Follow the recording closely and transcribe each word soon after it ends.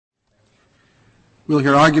We'll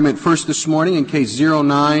hear argument first this morning in Case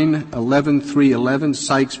 09-11311,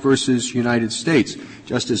 Sykes versus United States.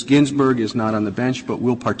 Justice Ginsburg is not on the bench, but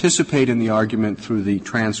will participate in the argument through the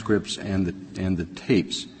transcripts and the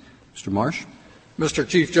tapes. Mr. Marsh? Mr.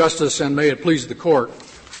 Chief Justice, and may it please the Court,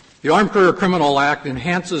 the Armed Career Criminal Act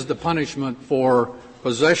enhances the punishment for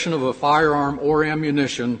possession of a firearm or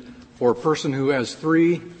ammunition for a person who has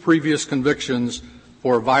 3 previous convictions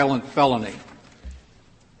for a violent felony.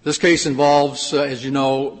 This case involves, as you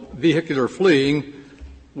know, vehicular fleeing,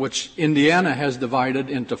 which Indiana has divided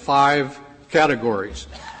into 5 categories.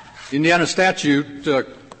 The Indiana statute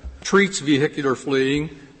treats vehicular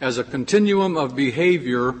fleeing as a continuum of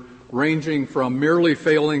behavior ranging from merely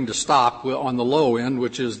failing to stop on the low end,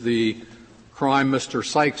 which is the crime Mr.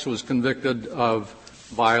 Sykes was convicted of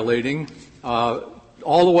violating, all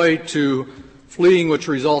the way to fleeing which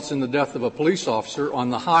results in the death of a police officer on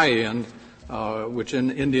the high end, which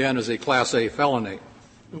in Indiana is a Class A felony.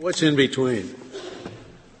 What's in between?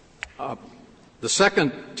 The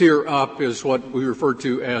second tier up is what we refer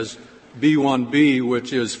to as B1B,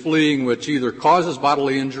 which is fleeing which either causes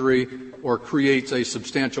bodily injury or creates a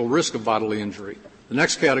substantial risk of bodily injury. The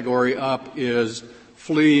next category up is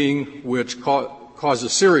fleeing which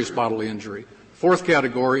causes serious bodily injury. Fourth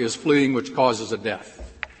category is fleeing which causes a death.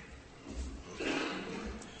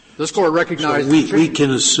 This Court recognized we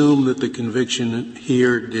can assume that the conviction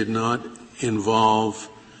here did not involve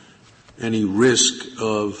any risk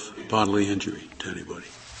of bodily injury to anybody.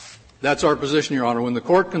 That's our position, Your Honor. When the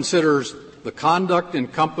Court considers the conduct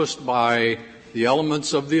encompassed by the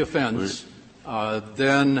elements of the offense,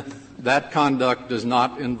 then that conduct does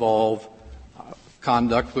not involve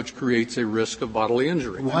conduct which creates a risk of bodily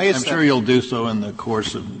injury. I'm sure you'll do so in the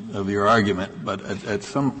course of your argument, but at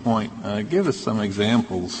some point, give us some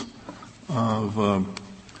examples of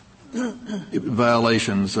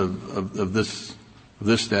violations of this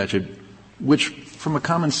statute, which, from a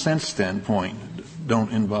common sense standpoint,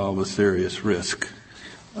 don't involve a serious risk.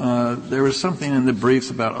 There was something in the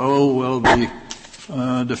briefs about,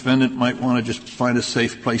 the defendant might want to just find a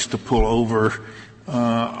safe place to pull over.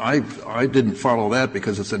 I didn't follow that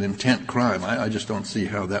because it's an intent crime. I just don't see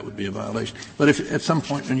how that would be a violation. But if at some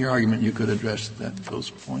point in your argument you could address those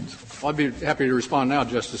points. Well, I'd be happy to respond now,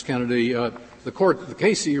 Justice Kennedy. The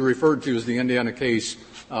case that you referred to is the Indiana case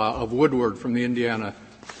of Woodward from the Indiana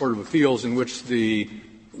Court of Appeals, in which the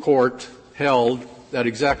Court held that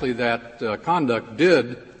exactly that conduct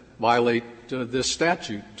did violate this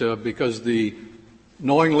statute because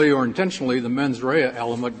knowingly or intentionally, the mens rea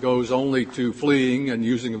element goes only to fleeing and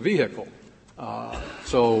using a vehicle.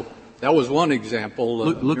 So that was one example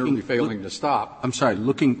of merely failing to stop. I'm sorry,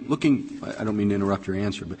 looking, I don't mean to interrupt your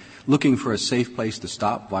answer, but looking for a safe place to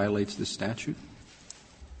stop violates this statute?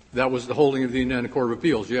 That was the holding of the Indiana Court of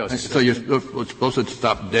Appeals, yes. So you're supposed to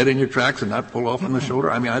stop dead in your tracks and not pull off on the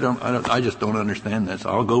shoulder? I mean, I just don't understand that. So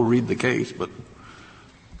I'll go read the case, but.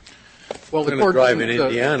 Well, the Court drive in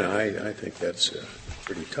Indiana, I think that's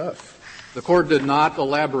pretty tough. The Court did not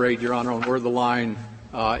elaborate, Your Honor, on where the line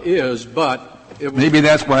is, but it was. Maybe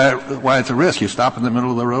that's why it's a risk. You stop in the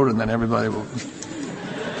middle of the road and then everybody will.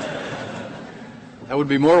 That would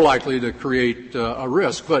be more likely to create a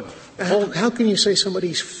risk, but. How can you say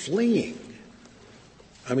somebody's fleeing?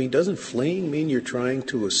 I mean, doesn't fleeing mean you're trying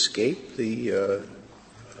to escape the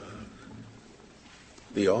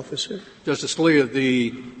officer? Justice Scalia,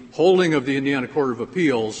 the holding of the Indiana Court of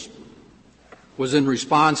Appeals was in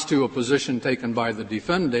response to a position taken by the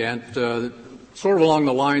defendant, sort of along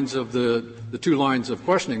the lines of the 2 lines of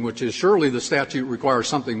questioning, which is surely the statute requires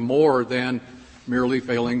something more than merely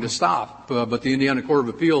failing to stop. But the Indiana Court of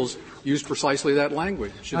Appeals used precisely that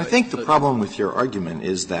language. I think the problem with your argument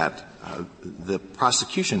is that the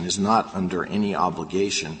prosecution is not under any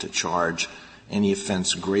obligation to charge any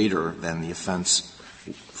offense greater than the offense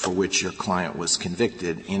for which your client was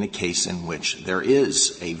convicted in a case in which there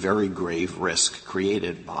is a very grave risk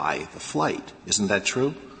created by the flight. Isn't that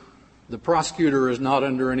true? The prosecutor is not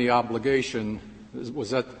under any obligation. Was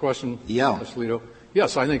that the question? Yeah. Justice Alito?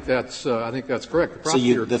 Yes, I think that's correct.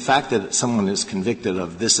 The fact that someone is convicted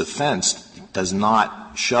of this offense does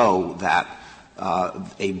not show that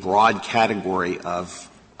a broad category of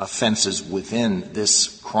offenses within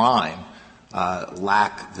this crime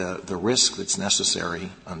lack the risk that's necessary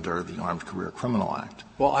under the Armed Career Criminal Act.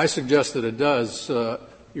 Well, I suggest that it does,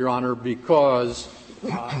 Your Honor, because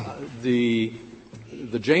the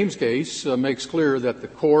James case makes clear that the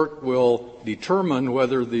court will determine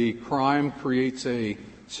whether the crime creates a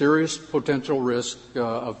serious potential risk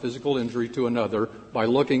of physical injury to another by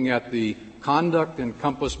looking at the conduct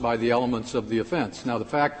encompassed by the elements of the offense. Now, the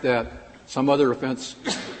fact that some other offense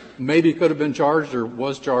maybe could have been charged or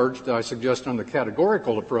was charged, I suggest on the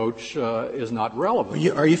categorical approach, is not relevant.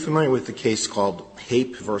 Are you familiar with the case called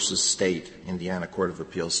Hape versus State, Indiana Court of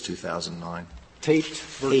Appeals, 2009?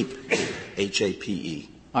 Hape, H-A-P-E.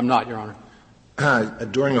 I'm not, Your Honor.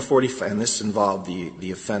 During a 45, and this involved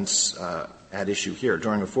the offense at issue here.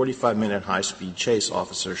 During a 45-minute high-speed chase,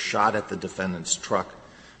 officers shot at the defendant's truck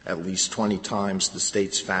at least 20 times. The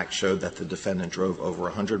State's facts showed that the defendant drove over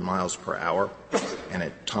 100 miles per hour and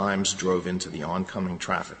at times drove into the oncoming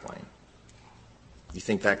traffic lane. You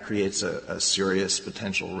think that creates a serious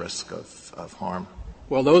potential risk of harm?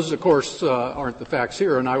 Well, those, of course, aren't the facts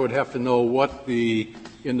here, and I would have to know what the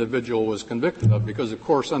individual was convicted of, because, of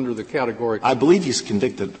course, under the categorical. I believe he's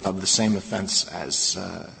convicted of the same offense as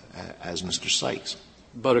Mr. Sykes.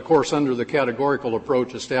 But, of course, under the categorical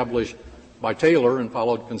approach established by Taylor and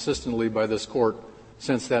followed consistently by this Court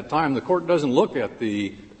since that time, the Court doesn't look at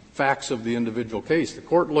the facts of the individual case. The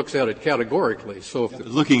Court looks at it categorically. So if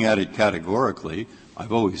looking at it categorically,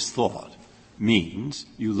 I've always thought, means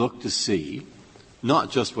you look to see not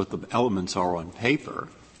just what the elements are on paper,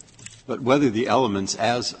 but whether the elements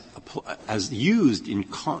as used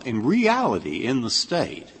in reality in the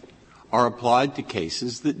State are applied to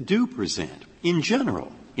cases that do present, in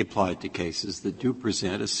general, applied to cases that do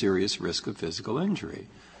present a serious risk of physical injury.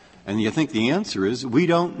 And you think the answer is we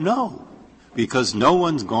don't know, because no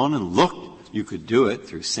one's gone and looked. You could do it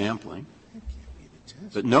through sampling,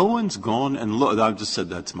 but no one's gone and looked. I've just said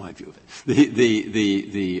that's my view of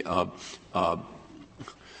it.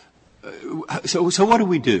 So what do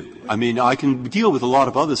we do? I mean, I can deal with a lot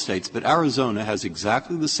of other states, but Arizona has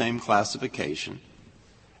exactly the same classification,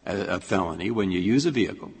 a felony, when you use a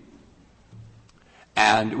vehicle.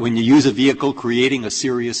 And when you use a vehicle creating a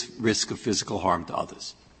serious risk of physical harm to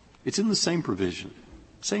others. It's in the same provision,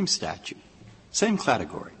 same statute, same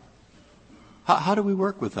category. How do we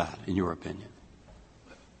work with that, in your opinion?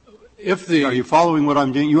 Are you following what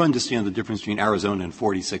I'm doing? You understand the difference between Arizona and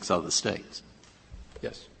 46 other states.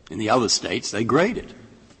 Yes. In the other states, they grade it.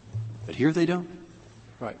 But here they don't.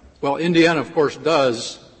 Right. Well, Indiana, of course,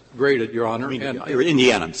 does grade it, Your Honor.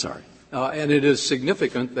 Indiana, I'm sorry. And it is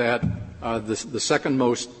significant that the second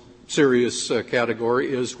most serious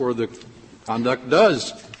category is where the conduct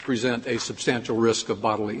does present a substantial risk of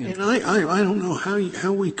bodily injury. And I don't know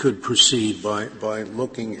how we could proceed by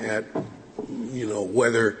looking at,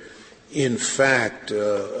 whether in fact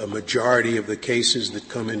a majority of the cases that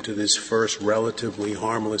come into this first relatively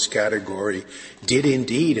harmless category did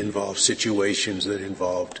indeed involve situations that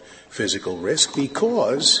involved physical risk,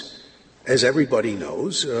 because, as everybody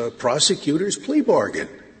knows, prosecutors plea bargain.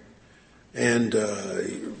 And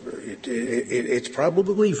it's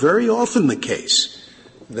probably very often the case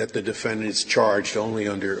that the defendant is charged only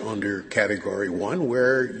under Category 1,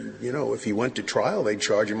 where, if he went to trial, they'd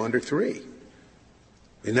charge him under 3.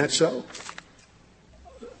 Isn't that so?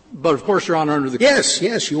 But, of course, Your Honor, under the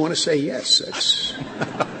Yes, you want to say yes. That's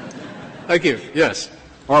Thank you. Yes.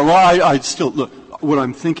 All right, well, I still look what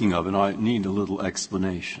I'm thinking of, and I need a little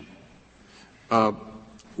explanation.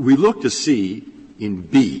 We look to see in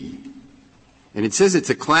B, and it says it's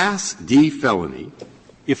a Class D felony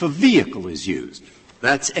if a vehicle is used.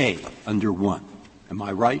 That's A, under 1. Am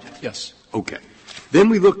I right? Yes. Okay. Then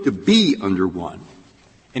we look to B under 1,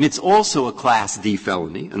 and it's also a Class D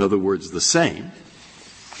felony, in other words, the same,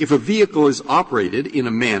 if a vehicle is operated in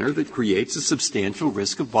a manner that creates a substantial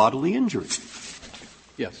risk of bodily injury.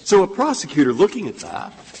 Yes. So a prosecutor looking at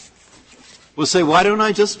that will say, why don't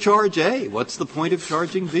I just charge A? What's the point of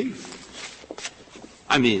charging B?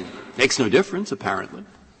 I mean, makes no difference, apparently.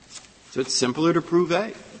 So it's simpler to prove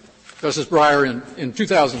A. Justice Breyer, in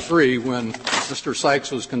 2003, when Mr. Sykes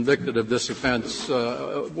was convicted of this offense,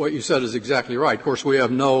 what you said is exactly right. Of course, we have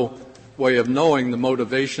no way of knowing the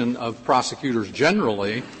motivation of prosecutors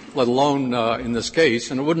generally, let alone in this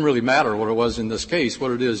case. And it wouldn't really matter what it was in this case,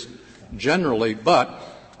 what it is generally. But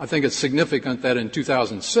I think it's significant that in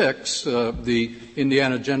 2006, the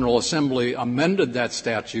Indiana General Assembly amended that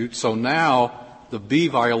statute, so now the B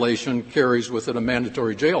violation carries with it a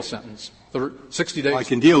mandatory jail sentence. 60 days. I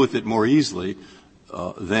can deal with it more easily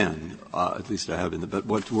then, at least I have in the, but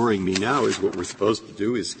what's worrying me now is what we're supposed to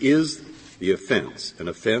do is the offense an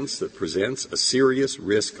offense that presents a serious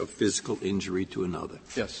risk of physical injury to another?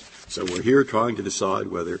 Yes. So we're here trying to decide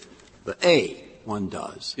whether the A one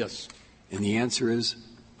does. Yes. And the answer is,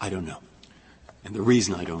 I don't know. And the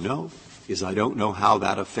reason I don't know is I don't know how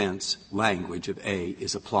that offense language of A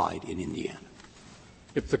is applied in Indiana.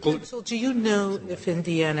 So do you know if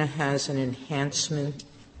Indiana has an enhancement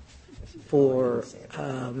for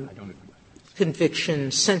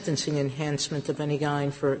conviction, sentencing enhancement of any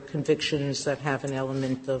kind for convictions that have an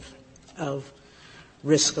element of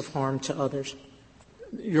risk of harm to others?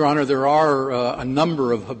 Your Honor, there are a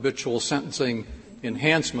number of habitual sentencing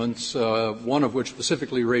enhancements, one of which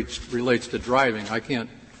specifically relates to driving. I can't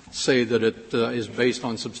say that it is based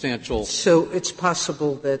on substantial. So it's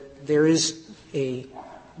possible that there's a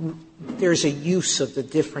use of the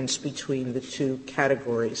difference between the two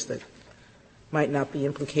categories that might not be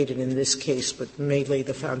implicated in this case, but may lay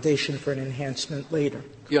the foundation for an enhancement later.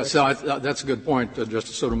 Yes, that's a good point,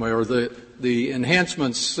 Justice Sotomayor. The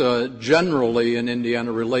enhancements generally in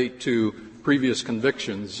Indiana relate to previous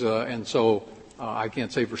convictions, and so I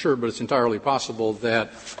can't say for sure, but it's entirely possible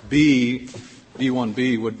that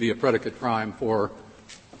B1B would be a predicate crime for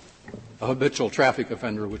a habitual traffic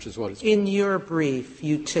offender, which is what it's. In your brief,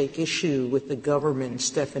 you take issue with the government's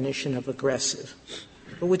definition of aggressive.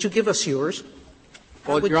 But would you give us yours?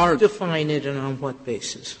 How would Your Honor, you define it and on what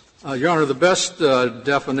basis? Your Honor, the best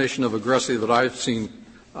definition of aggressive that I've seen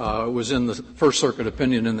was in the First Circuit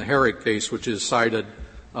opinion in the Herrick case, which is cited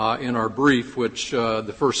in our brief, which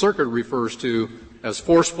the First Circuit refers to as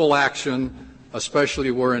forceful action, especially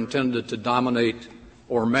where intended to dominate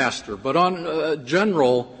or master. But on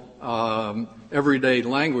general everyday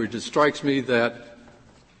language, it strikes me that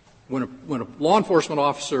when a law enforcement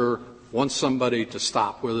officer wants somebody to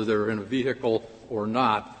stop, whether they're in a vehicle or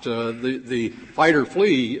not, the fight or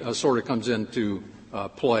flee sort of comes into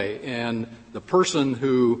play. And the person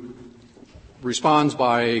who responds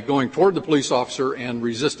by going toward the police officer and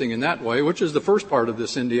resisting in that way, which is the first part of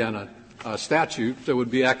this Indiana statute, that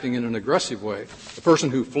would be acting in an aggressive way. The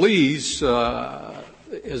person who flees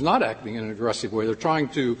is not acting in an aggressive way. They're trying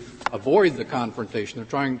to avoid the confrontation. They're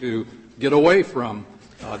trying to get away from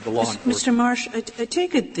the law enforcement. Mr. Marsh, I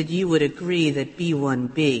take it that you would agree that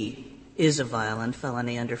B1B is a violent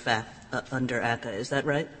felony under ACCA. Is that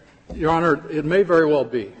right? Your Honor, it may very well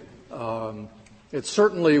be. It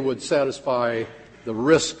certainly would satisfy the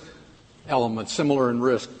risk element, similar in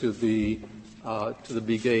risk to the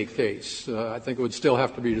Begay case. I think it would still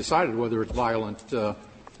have to be decided whether it's violent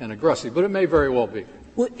and aggressive, but it may very well be.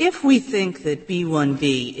 Well, if we think that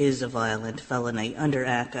B1B is a violent felony under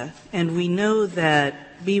ACCA, and we know that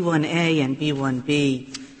B1A and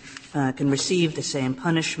B1B can receive the same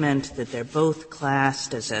punishment, that they're both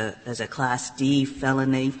classed as a Class D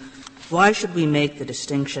felony, why should we make the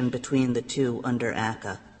distinction between the two under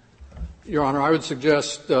ACCA? Your Honor, I would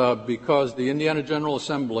suggest because the Indiana General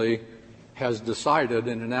Assembly has decided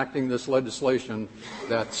in enacting this legislation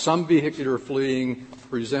that some vehicular fleeing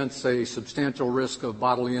presents a substantial risk of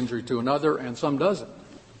bodily injury to another and some doesn't.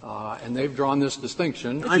 And they've drawn this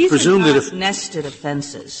distinction. But these are not nested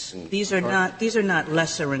offenses. These are not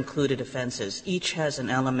lesser included offenses. Each has an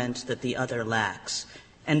element that the other lacks.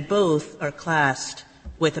 And both are classed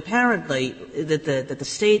with apparently that the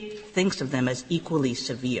State thinks of them as equally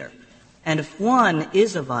severe. And if one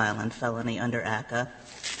is a violent felony under ACCA,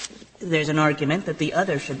 there's an argument that the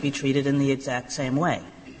other should be treated in the exact same way.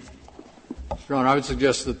 Your Honor, I would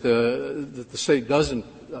suggest that the State doesn't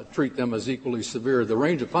treat them as equally severe. The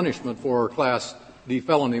range of punishment for Class D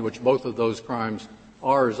felony, which both of those crimes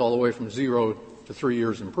are, is all the way from 0 to 3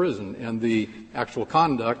 years in prison. And the actual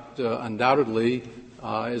conduct undoubtedly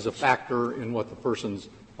is a factor in what the person's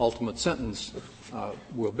ultimate sentence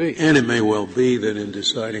will be. And it may well be that in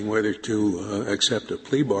deciding whether to accept a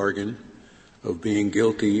plea bargain of being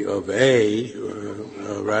guilty of A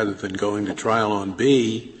rather than going to trial on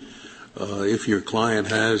B, if your client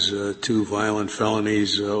has 2 violent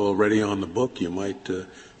felonies already on the book, you might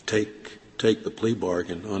take the plea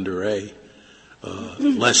bargain under A,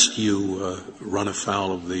 lest you run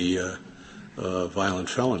afoul of the Violent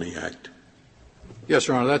Felony Act. Yes,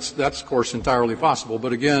 Your Honor, that's of course entirely possible.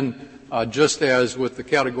 But again, just as with the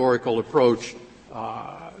categorical approach,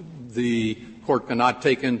 the Court cannot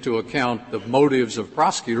take into account the motives of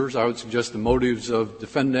prosecutors. I would suggest the motives of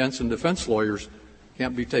defendants and defense lawyers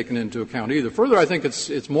can't be taken into account either. Further, I think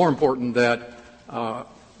it's more important that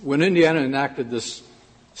when Indiana enacted this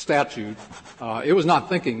statute, it was not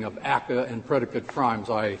thinking of ACCA and predicate crimes,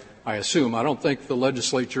 I assume. I don't think the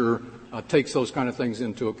legislature takes those kind of things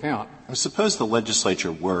into account. Suppose the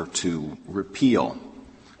legislature were to repeal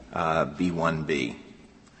B1B.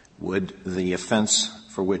 Would the offense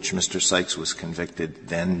for which Mr. Sykes was convicted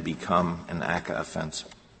then become an ACCA offense?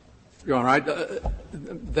 Your Honor,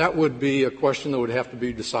 that would be a question that would have to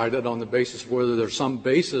be decided on the basis of whether there's some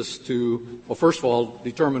basis to, well, first of all,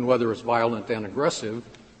 determine whether it's violent and aggressive.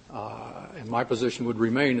 And my position would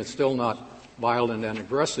remain it's still not violent and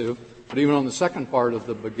aggressive. But even on the second part of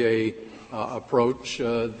the Begay approach,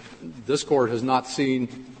 this Court has not seen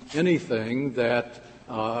anything that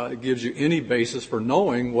gives you any basis for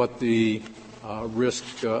knowing what the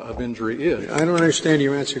risk of injury is. I don't understand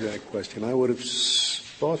your answer to that question. I would have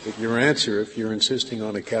thought that your answer, if you're insisting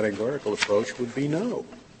on a categorical approach, would be no.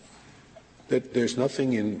 That there's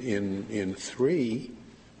nothing in 3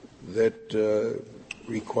 that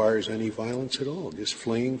requires any violence at all, just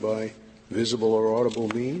fleeing by visible or audible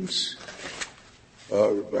means,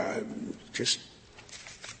 just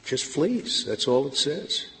flees. That's all it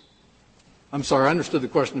says. I'm sorry, I understood the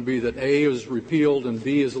question to be that A is repealed and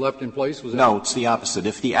B is left in place? Was that No, it's the opposite.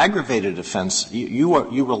 If the aggravated offense,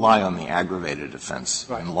 you rely on the aggravated offense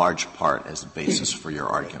right. in large part as the basis for your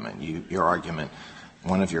argument. Your argument,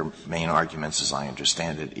 one of your main arguments, as I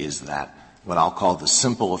understand it, is that what I'll call the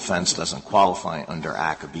simple offense doesn't qualify under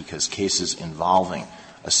ACCA because cases involving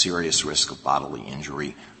a serious risk of bodily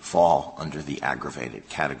injury fall under the aggravated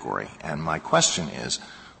category. And my question is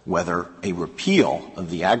whether a repeal of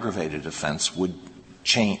the aggravated offense would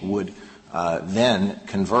then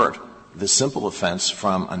convert the simple offense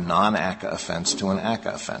from a non-ACCA offense to an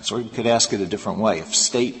ACCA offense. Or you could ask it a different way. If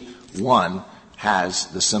State 1 has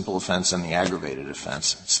the simple offense and the aggravated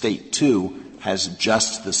offense, State 2 has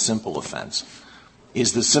just the simple offense,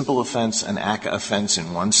 is the simple offense an ACCA offense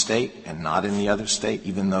in one State and not in the other State,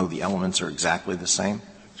 even though the elements are exactly the same?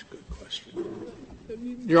 That's a good question.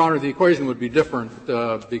 Your Honor, the equation would be different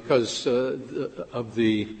because of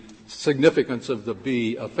the significance of the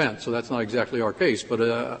B offense. So that's not exactly our case. But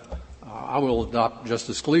I will adopt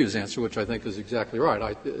Justice Scalia's answer, which I think is exactly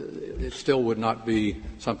right. It still would not be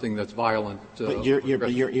something that's violent. But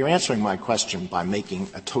you're answering my question by making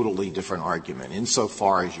a totally different argument.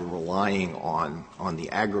 Insofar as you're relying on the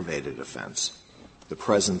aggravated offense, the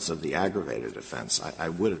presence of the aggravated offense, I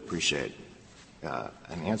would appreciate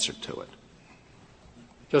an answer to it.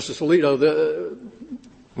 Justice Alito,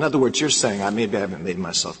 in other words, you're saying, maybe I haven't made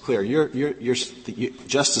myself clear,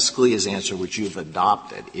 Justice Scalia's answer, which you've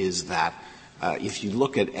adopted, is that if you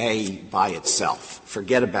look at A by itself,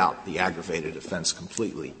 forget about the aggravated offense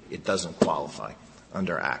completely, it doesn't qualify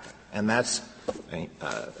under ACCA. And that's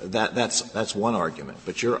one argument.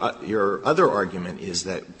 But your other argument is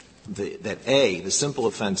that A, the simple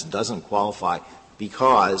offense, doesn't qualify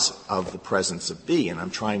because of the presence of B, and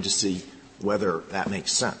I'm trying to see whether that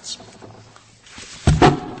makes sense.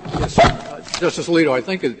 Yes, Justice Alito, I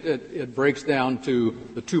think it breaks down to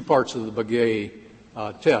the two parts of the Begay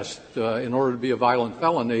test. In order to be a violent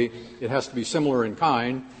felony, it has to be similar in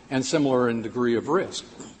kind and similar in degree of risk.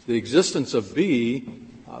 The existence of B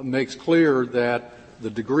makes clear that the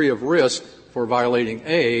degree of risk for violating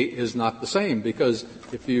A is not the same, because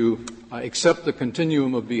if you accept the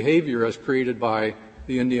continuum of behavior as created by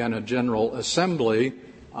the Indiana General Assembly,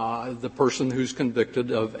 the person who's convicted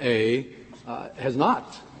of A has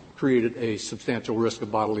not created a substantial risk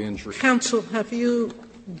of bodily injury. Counsel, have you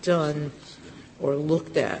done or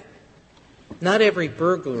looked at, not every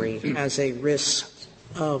burglary has a risk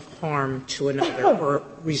of harm to another or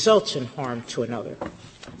results in harm to another.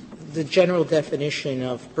 The general definition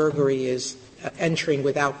of burglary is entering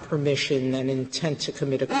without permission and intent to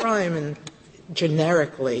commit a crime, and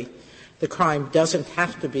generically the crime doesn't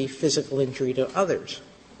have to be physical injury to others.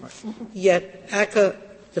 Yet ACCA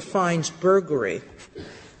defines burglary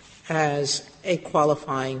as a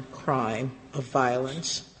qualifying crime of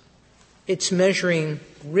violence. It's measuring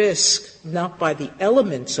risk not by the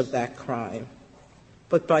elements of that crime,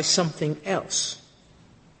 but by something else,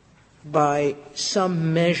 by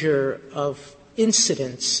some measure of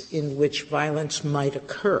incidents in which violence might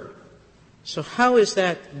occur. So how is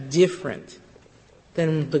that different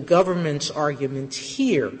than the government's argument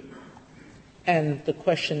here and the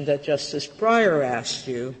question that Justice Breyer asked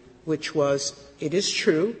you, which was, it is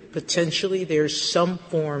true, potentially there's some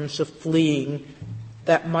forms of fleeing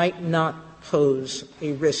that might not pose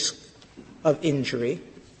a risk of injury,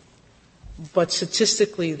 but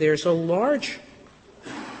statistically there's a large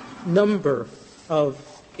number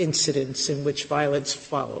of incidents in which violence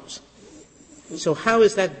follows. So how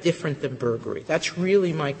is that different than burglary? That's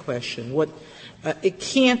really my question. It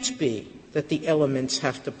can't be that the elements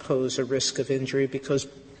have to pose a risk of injury, because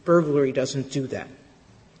burglary doesn't do that.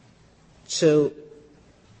 So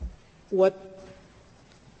how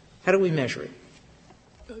do we measure it?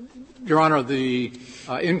 Your Honor, the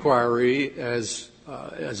inquiry, as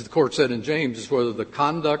the Court said in James, is whether the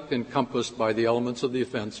conduct encompassed by the elements of the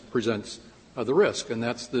offense presents the risk, and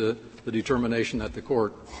that's the determination that the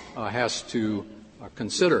Court has to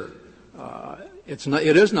consider.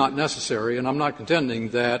 It is not necessary, and I'm not contending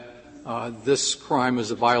that this crime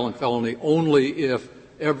is a violent felony only if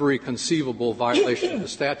every conceivable violation of the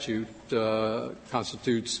statute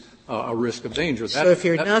constitutes a risk of danger. So if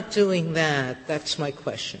you're not doing that, that's my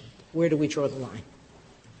question. Where do we draw the line?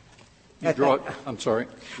 I'm sorry?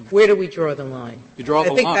 Where do we draw the line? You draw the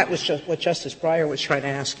line. I think that was just what Justice Breyer was trying to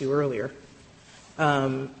ask you earlier,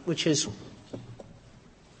 which is,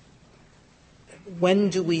 when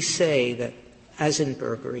do we say that, as in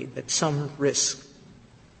burglary, that some risk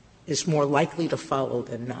is more likely to follow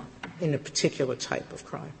than not in a particular type of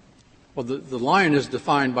crime? Well, the line is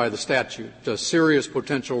defined by the statute, a serious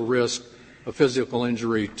potential risk of physical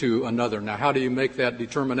injury to another. Now, how do you make that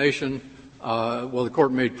determination? Well, the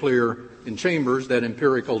Court made clear in Chambers that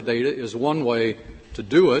empirical data is one way to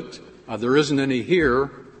do it. There isn't any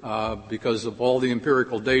here because of all the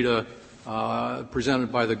empirical data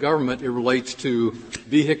presented by the government. It relates to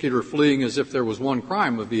vehicular fleeing as if there was one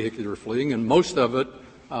crime of vehicular fleeing, and most of it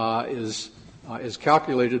is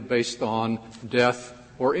calculated based on death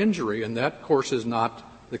or injury, and that, of course, is not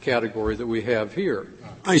the category that we have here.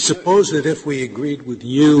 I suppose that if we agreed with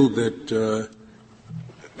you that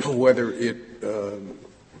whether it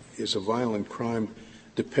is a violent crime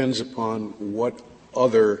depends upon what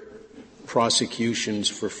other prosecutions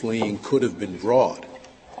for fleeing could have been brought.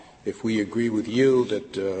 If we agree with you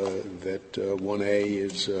that 1A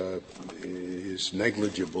is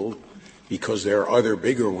negligible because there are other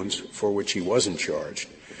bigger ones for which he wasn't charged,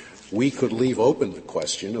 we could leave open the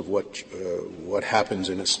question of what happens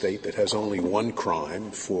in a state that has only one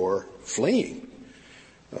crime for fleeing.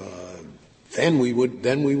 Then we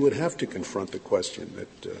would have to confront the question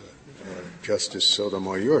that Justice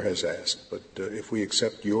Sotomayor has asked. But if we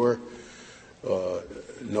accept your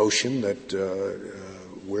notion that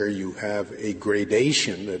where you have a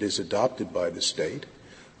gradation that is adopted by the state,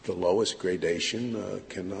 the lowest gradation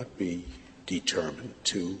cannot be determined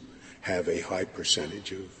to have a high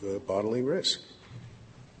percentage of bodily risk.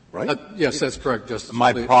 Right? Yes, that's correct, Justice.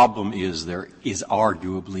 My problem is there is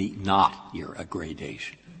arguably not here a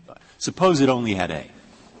gradation. Suppose it only had A.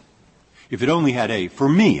 If it only had A, for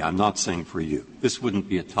me, I'm not saying for you, this wouldn't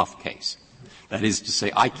be a tough case. That is to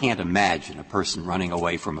say, I can't imagine a person running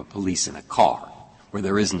away from a police in a car where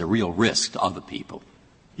there isn't a real risk to other people.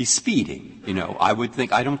 He's speeding, I would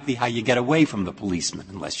think, I don't see how you get away from the policeman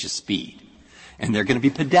unless you speed. And they're going to be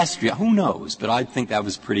pedestrian. Who knows? But I'd think that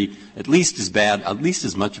was at least as bad, at least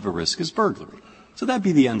as much of a risk as burglary. So that'd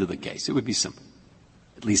be the end of the case. It would be simple.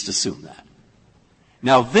 At least assume that.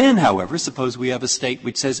 Now then, however, suppose we have a state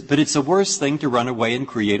which says, but it's a worse thing to run away and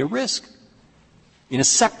create a risk in a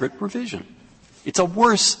separate provision. It's a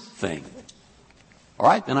worse thing. All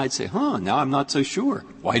right, then I'd say, now I'm not so sure.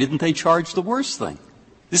 Why didn't they charge the worst thing?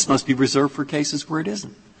 This must be reserved for cases where it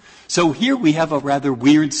isn't. So here we have a rather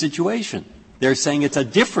weird situation. They're saying it's a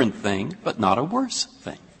different thing, but not a worse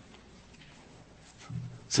thing.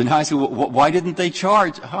 So now I say, why didn't they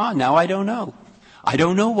charge? Now I don't know. I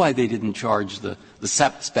don't know why they didn't charge the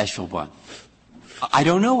special one. I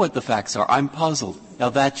don't know what the facts are. I'm puzzled. Now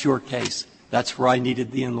that's your case. That's where I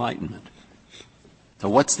needed the enlightenment. So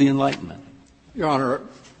what's the enlightenment? Your Honor,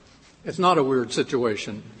 it's not a weird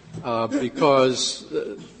situation because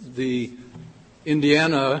the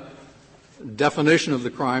Indiana definition of the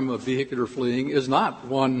crime of vehicular fleeing is not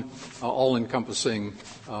one all-encompassing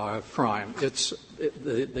crime.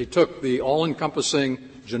 They took the all-encompassing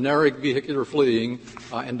generic vehicular fleeing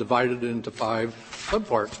and divided it into 5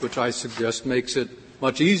 subparts, which I suggest makes it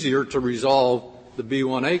much easier to resolve the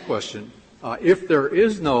B1A question. If there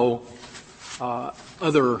is no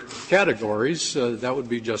other categories, that would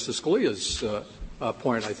be Justice Scalia's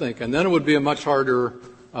point, I think. And then it would be a much harder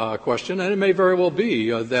question, and it may very well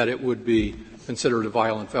be that it would be considered a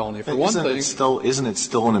violent felony. For one thing, isn't it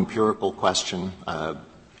still an empirical question?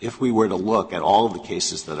 If we were to look at all of the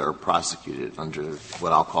cases that are prosecuted under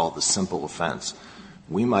what I'll call the simple offense,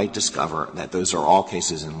 we might discover that those are all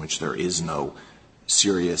cases in which there is no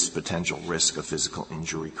serious potential risk of physical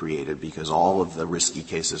injury created because all of the risky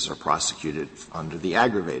cases are prosecuted under the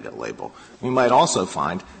aggravated label. We might also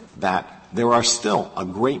find that there are still a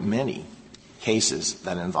great many cases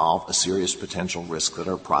that involve a serious potential risk that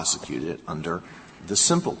are prosecuted under the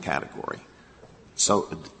simple category.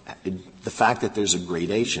 So the fact that there's a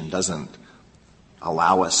gradation doesn't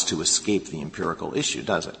allow us to escape the empirical issue,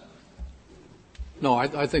 does it? No,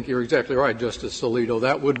 I think you're exactly right, Justice Alito.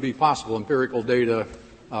 That would be possible. Empirical data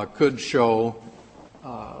could show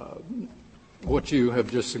what you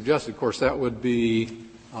have just suggested. Of course, that would be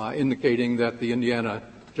indicating that the Indiana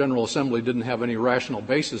General Assembly didn't have any rational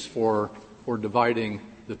basis for dividing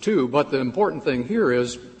the two. But the important thing here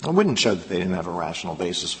is — It wouldn't show that they didn't have a rational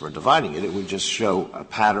basis for dividing it. It would just show a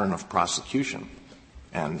pattern of prosecution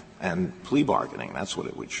and plea bargaining. That's what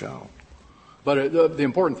it would show. But the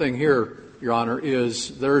important thing here Your Honor,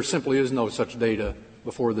 is there simply is no such data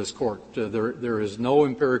before this Court. There is no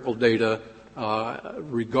empirical data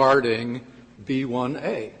regarding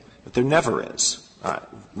B1A. But there never is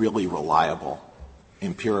really reliable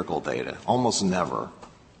empirical data, almost never,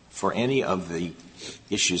 for any of the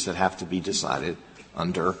issues that have to be decided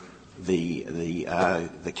under the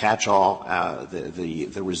catch-all,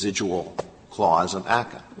 the residual clause of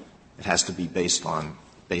ACCA. It has to be based on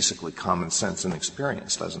basically common sense and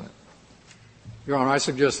experience, doesn't it? Your Honor, I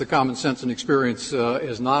suggest that common sense and experience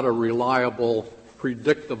is not a reliable,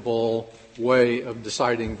 predictable way of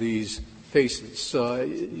deciding these cases.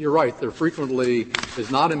 You're right. There frequently is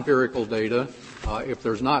not empirical data. If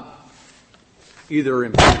there's not either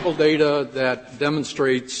empirical data that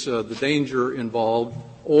demonstrates the danger involved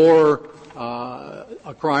or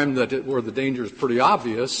a crime where the danger is pretty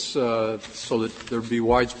obvious, so that there be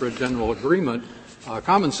widespread general agreement,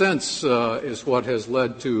 common sense is what has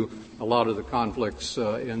led to a lot of the conflicts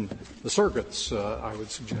in the circuits, I would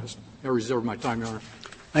suggest. I reserve my time, Your Honor.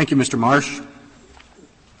 Thank you, Mr. Marsh.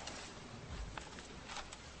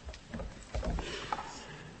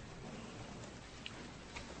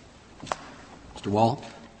 Mr. Wall.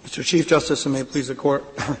 Mr. Chief Justice, and may it please the Court,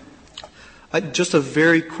 just a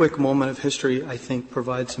very quick moment of history, I think,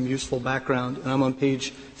 provides some useful background, and I'm on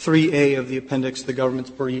page 3A of the appendix to the government's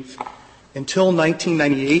brief. Until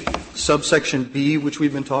 1998, subsection B, which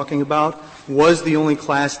we've been talking about, was the only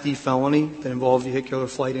Class D felony that involved vehicular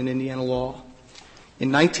flight in Indiana law.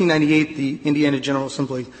 In 1998, the Indiana General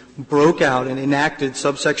Assembly broke out and enacted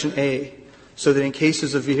subsection A so that in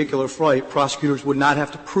cases of vehicular flight, prosecutors would not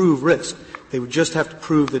have to prove risk. They would just have to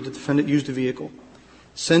prove that the defendant used a vehicle.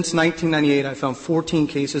 Since 1998, I found 14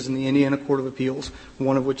 cases in the Indiana Court of Appeals,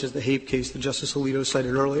 one of which is the Hape case that Justice Alito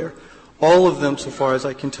cited earlier. All of them, so far as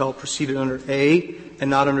I can tell, proceeded under A and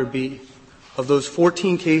not under B. Of those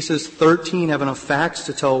 14 cases, 13 have enough facts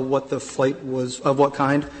to tell what the flight was, of what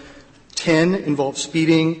kind. 10 involved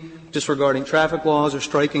speeding, disregarding traffic laws, or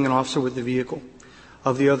striking an officer with the vehicle.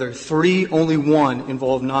 Of the other 3, only 1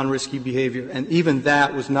 involved non-risky behavior, and even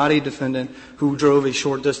that was not a defendant who drove a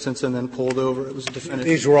short distance and then pulled over. It was a defendant.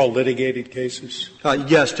 These were all litigated cases?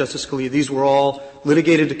 Yes, Justice Scalia. These were all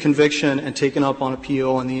litigated to conviction and taken up on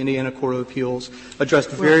appeal, and the Indiana Court of Appeals addressed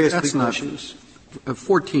various legal issues.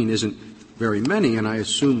 14 isn't very many, and I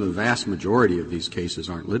assume the vast majority of these cases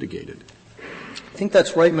aren't litigated. I think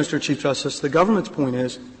that's right, Mr. Chief Justice. The government's point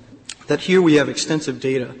is that here we have extensive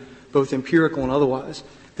data, both empirical and otherwise,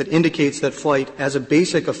 that indicates that flight as a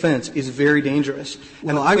basic offense is very dangerous.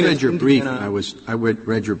 Well, I read your brief, and I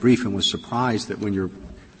read your brief and was surprised that when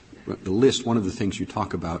the list, one of the things you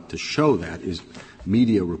talk about to show that is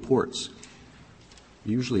media reports.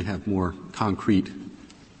 You usually have more concrete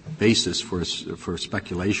basis for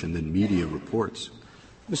speculation than media reports.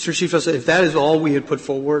 Mr. Chief Justice, if that is all we had put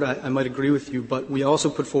forward, I might agree with you, but we also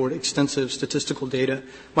put forward extensive statistical data.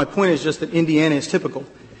 My point is just that Indiana is typical.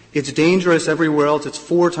 It's dangerous everywhere else. It's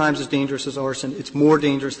 4 times as dangerous as arson. It's more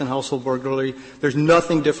dangerous than household burglary. There's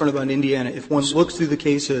nothing different about Indiana. If one looks through the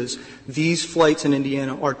cases, these flights in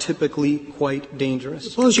Indiana are typically quite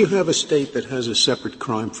dangerous. Suppose you have a state that has a separate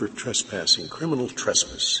crime for trespassing, criminal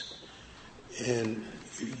trespass. And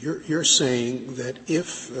you're saying that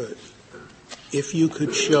if you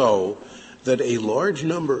could show that a large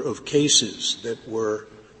number of cases that were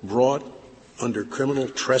brought under criminal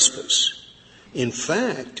trespass in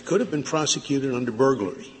fact could have been prosecuted under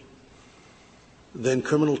burglary, then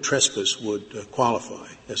criminal trespass would qualify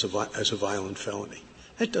as a violent felony.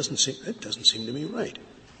 That doesn't seem to me right.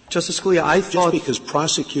 Justice Scalia, I thought just because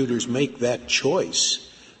prosecutors make that choice,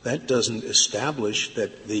 that doesn't establish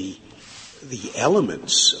that the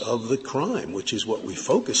elements of the crime, which is what we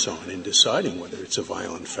focus on in deciding whether it's a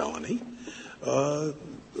violent felony,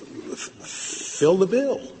 fill the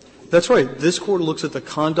bill. That's right. This Court looks at the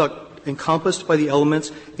conduct encompassed by the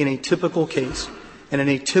elements in a typical case. And in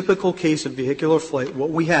a typical case of vehicular flight, what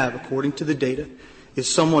we have, according to the data,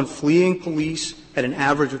 is someone fleeing police at an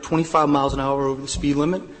average of 25 miles an hour over the speed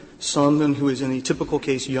limit, someone who is in the typical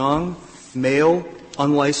case young, male,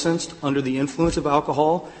 unlicensed, under the influence of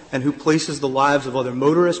alcohol, and who places the lives of other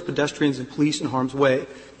motorists, pedestrians, and police in harm's way.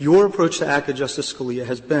 Your approach to ACCA, Justice Scalia,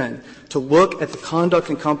 has been to look at the conduct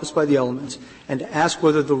encompassed by the elements and to ask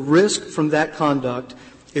whether the risk from that conduct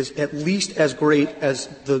is at least as great as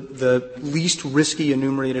the least risky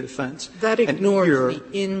enumerated offense. That ignores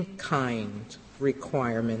the in-kind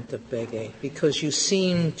requirement of Begay, because you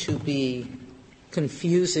seem to be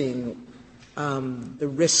confusing the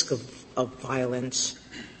risk of violence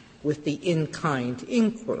with the in-kind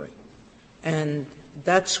inquiry. And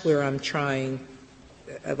that's where I'd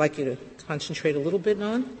like you to concentrate a little bit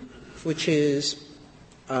on. which is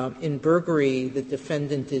in burglary, the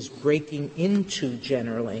defendant is breaking into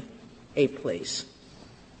generally a place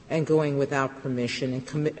and going without permission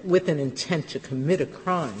and with an intent to commit a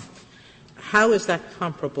crime. How is that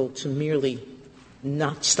comparable to merely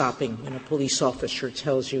not stopping when a police officer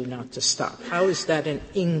tells you not to stop? How is that an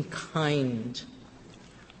in-kind?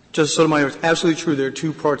 Justice Sotomayor, it's absolutely true. There are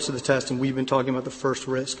two parts to the test, and we've been talking about the first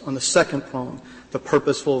risk. On the second prong, the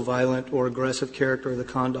purposeful, violent, or aggressive character of the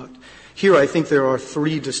conduct. Here, I think there are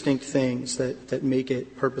three distinct things that make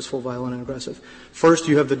it purposeful, violent, and aggressive. First,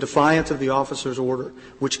 you have the defiance of the officer's order,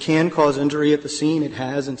 which can cause injury at the scene. It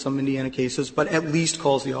has in some Indiana cases, but at least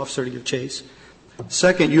calls the officer to give chase.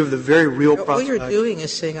 Second, you have the very real prospect. All you're doing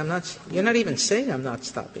is saying you're not even saying I'm not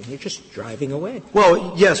stopping. You're just driving away.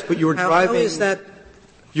 Well, yes, but you're driving. How is that?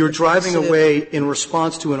 You're driving away in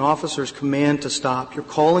response to an officer's command to stop. You're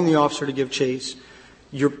calling the officer to give chase.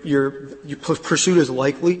 Your pursuit is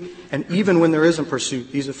likely, and even when there isn't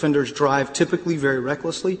pursuit, these offenders drive typically very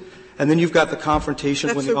recklessly, and then you've got the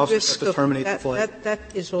confrontation when the officer has to terminate the flight. That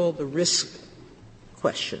is all the risk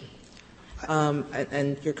question.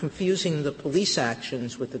 And you're confusing the police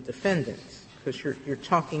actions with the defendant, because you're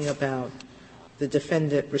talking about the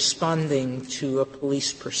defendant responding to a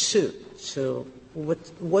police pursuit. So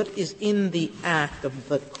what is in the act of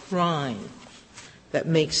the crime that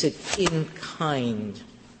makes it in kind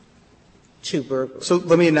to burglary? So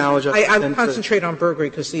let me analogize. I concentrate on burglary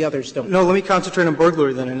because the others don't. No, let me concentrate on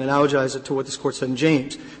burglary then and analogize it to what this Court said in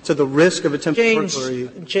James. So the risk of attempted burglary.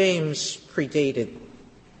 James predated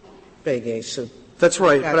Begay, so. That's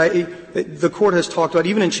right. But the Court has talked about,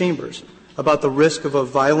 even in Chambers, about the risk of a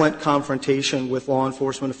violent confrontation with law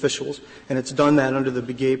enforcement officials, and it's done that under the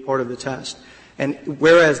Begay part of the test. And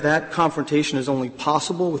whereas that confrontation is only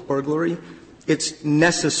possible with burglary, it's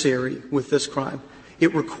necessary with this crime.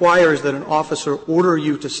 It requires that an officer order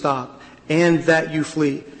you to stop and that you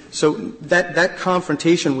flee. So that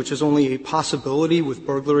confrontation, which is only a possibility with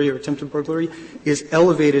burglary or attempted burglary, is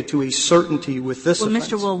elevated to a certainty with this offense.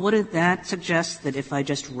 Mr. Wohl, wouldn't that suggest that if I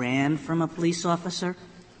just ran from a police officer,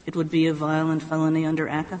 it would be a violent felony under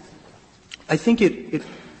ACCA? I think it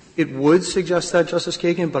would suggest that, Justice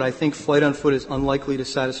Kagan, but I think flight on foot is unlikely to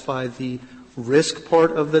satisfy the risk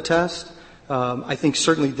part of the test. I think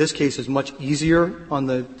certainly this case is much easier on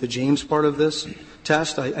the James part of this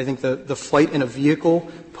test. I think the flight in a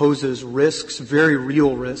vehicle poses risks, very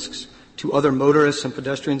real risks, to other motorists and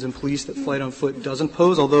pedestrians and police that flight on foot doesn't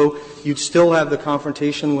pose, although you'd still have the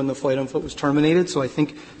confrontation when the flight on foot was terminated. So I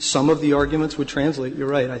think some of the arguments would translate. You're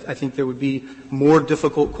right. I think there would be more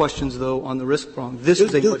difficult questions, though, on the risk prong. This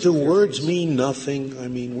is a much do words mean nothing? I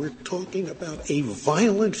mean, we're talking about a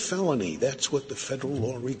violent felony. That's what the Federal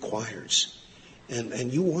law requires.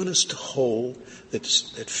 And you want us to hold that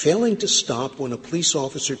failing to stop when a police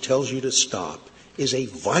officer tells you to stop is a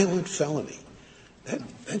violent felony.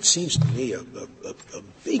 That seems to me a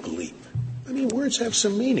big leap. I mean, words have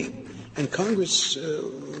some meaning, and Congress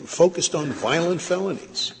focused on violent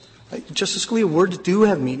felonies. Justice Scalia, words do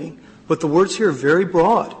have meaning, but the words here are very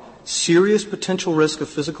broad. Serious potential risk of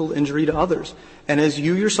physical injury to others. And as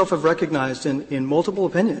you yourself have recognized in multiple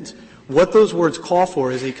opinions, what those words call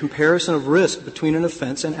for is a comparison of risk between an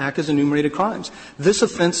offense and ACCA's enumerated crimes. This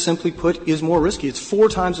offense, simply put, is more risky. It's 4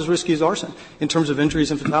 times as risky as arson in terms of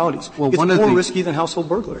injuries and fatalities. It's more risky than household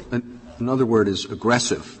burglary. Another word is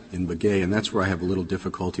aggressive in Begay, and that's where I have a little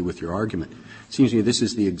difficulty with your argument. It seems to me this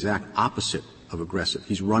is the exact opposite of aggressive.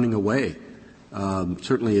 He's running away.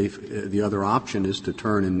 Certainly the other option is to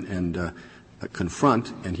turn and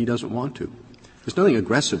confront, and he doesn't want to. There's nothing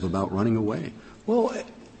aggressive about running away. Well,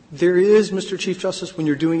 there is, Mr. Chief Justice, when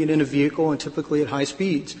you're doing it in a vehicle and typically at high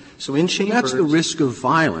speeds. So in Chambers, that's the risk of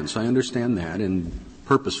violence. I understand that, and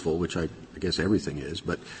purposeful, which I guess everything is.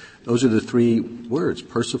 But those are the 3 words: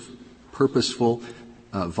 purposeful,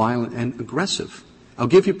 violent, and aggressive. I'll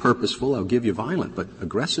give you purposeful. I'll give you violent, but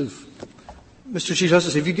aggressive. Mr. Chief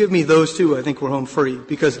Justice, if you give me those 2, I think we're home free,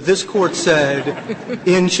 because this Court said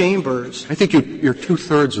in Chambers. I think you're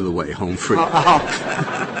 2/3 of the way home free.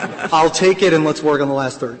 I'll take it and let's work on the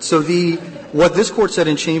last third. So what this Court said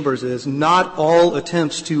in Chambers is not all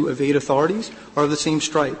attempts to evade authorities are of the same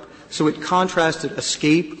stripe. So it contrasted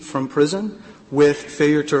escape from prison with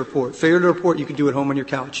failure to report. Failure to report you could do at home on your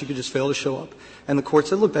couch. You could just fail to show up. And the Court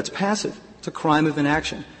said, look, that's passive. It's a crime of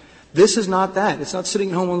inaction. This is not that. It's not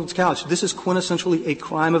sitting at home on its couch. This is quintessentially a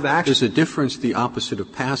crime of action. There's a difference. The opposite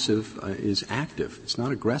of passive is active. It's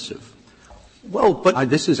not aggressive. Well, but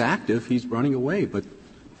this is active. He's running away, but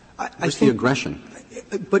Where's the aggression?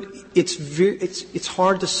 But it's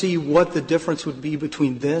hard to see what the difference would be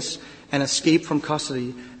between this and escape from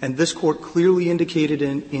custody. And this Court clearly indicated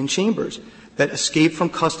in Chambers that escape from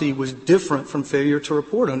custody was different from failure to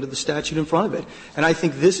report under the statute in front of it. And I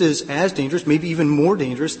think this is as dangerous, maybe even more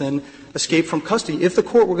dangerous than escape from custody. If the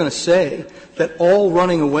Court were going to say that all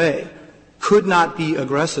running away could not be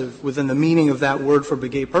aggressive within the meaning of that word for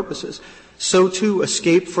Begay purposes, so too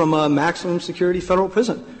escape from a maximum security federal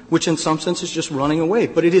prison, which in some sense is just running away.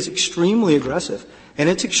 But it is extremely aggressive, and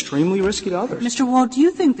it's extremely risky to others. Mr. Wall, do you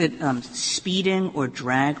think that speeding or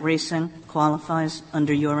drag racing qualifies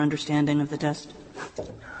under your understanding of the test?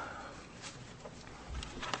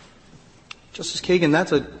 Justice Kagan,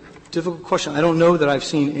 that's a difficult question. I don't know that I've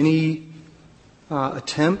seen any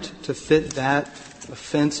attempt to fit that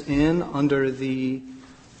offense in under the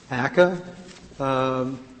ACCA.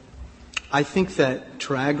 I think that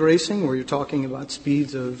drag racing, where you're talking about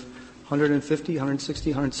speeds of 150, 160,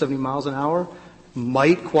 170 miles an hour,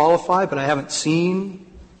 might qualify, but I haven't seen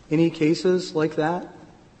any cases like that.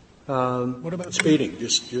 What about speeding?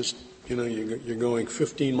 You're going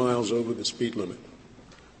 15 miles over the speed limit.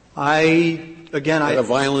 Is that a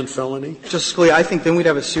violent felony? Justice Scalia, I think then we'd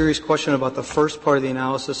have a serious question about the first part of the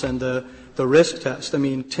analysis and the risk test.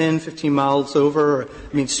 10, 15 miles over.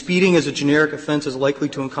 Speeding as a generic offense is likely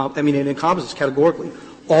to it encompasses categorically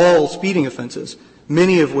all speeding offenses,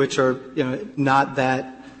 many of which are, not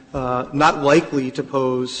likely to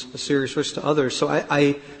pose a serious risk to others. So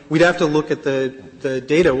we'd have to look at the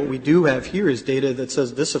data. What we do have here is data that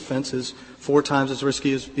says this offense is 4 times as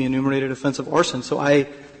risky as the enumerated offense of arson. So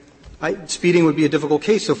speeding would be a difficult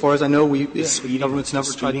case. So far as I know, the government's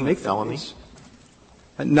never tried to make felonies.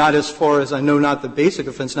 Not as far as I know, not the basic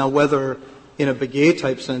offense. Now, whether in a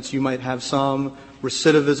Begay-type sense you might have some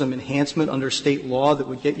recidivism enhancement under state law that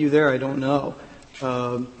would get you there, I don't know.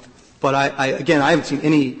 But I haven't seen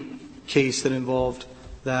any case that involved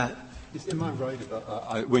that. Am I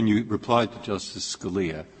right? When you replied to Justice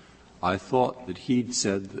Scalia, I thought that he'd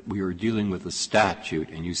said that we were dealing with a statute,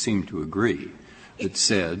 and you seem to agree, that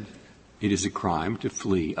said it is a crime to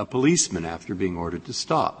flee a policeman after being ordered to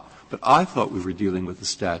stop. But I thought we were dealing with a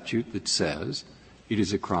statute that says it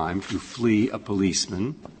is a crime to flee a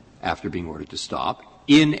policeman after being ordered to stop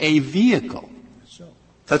in a vehicle.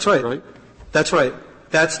 That's right. Right? That's right.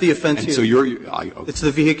 That's the offense and here. So okay. It's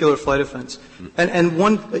the vehicular flight offense. And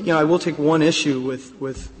one, I will take one issue with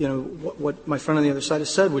what my friend on the other side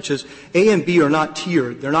has said, which is A and B are not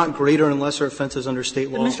tiered. They're not greater and lesser offenses under state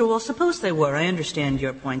law. But Mr. Wall, suppose they were. I understand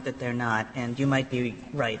your point that they're not, and you might be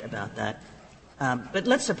right about that. But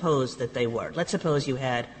let's suppose that they were. Let's suppose you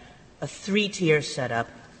had a 3-tier setup.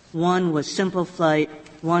 One was simple flight,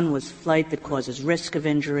 one was flight that causes risk of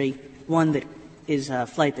injury, one that is a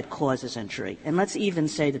flight that causes injury. And let's even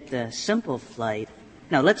say that the simple flight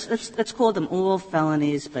 — no, let's call them all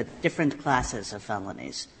felonies, but different classes of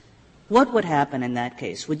felonies. What would happen in that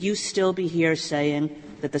case? Would you still be here saying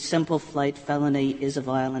that the simple flight felony is a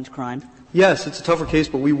violent crime? Yes, it's a tougher case,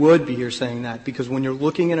 but we would be here saying that, because when you're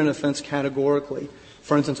looking at an offense categorically,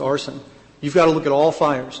 for instance, arson, you've got to look at all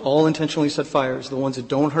fires, all intentionally set fires, the ones that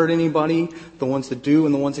don't hurt anybody, the ones that do,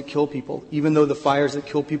 and the ones that kill people, even though the fires that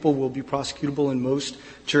kill people will be prosecutable in most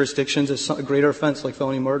jurisdictions as a greater offense like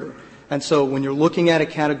felony murder. And so when you're looking at it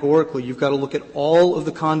categorically, you've got to look at all of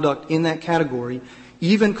the conduct in that category,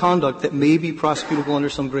 even conduct that may be prosecutable under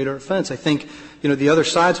some greater offense. I think, the other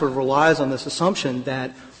side sort of relies on this assumption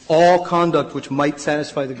that all conduct which might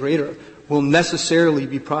satisfy the greater will necessarily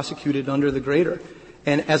be prosecuted under the greater.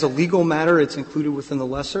 And as a legal matter, it's included within the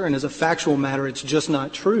lesser, and as a factual matter, it's just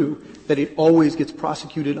not true that it always gets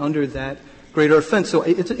prosecuted under that greater offense. So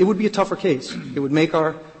it would be a tougher case. It would make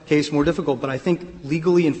our case more difficult, but I think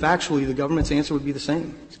legally and factually the government's answer would be the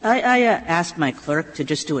same. I asked my clerk to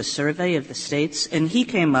just do a survey of the states, and he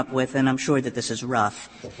came up with, and I'm sure that this is rough,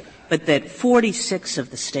 but that 46 of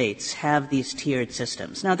the states have these tiered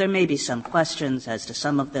systems. Now, there may be some questions as to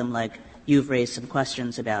some of them, like you've raised some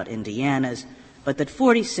questions about Indiana's, but that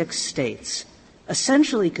 46 states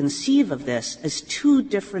essentially conceive of this as 2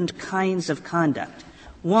 different kinds of conduct.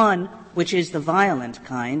 One, which is the violent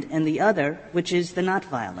kind, and the other, which is the not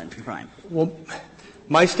violent crime. Well,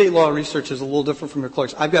 my state law research is a little different from your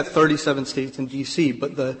clerk's. I've got 37 states in D.C.,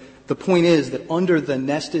 but the point is that under the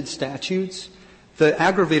nested statutes, the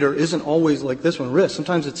aggravator isn't always like this one, risk.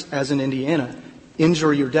 Sometimes it's, as in Indiana,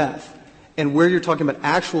 injury or death. And where you're talking about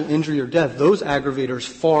actual injury or death, those aggravators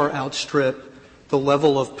far outstrip the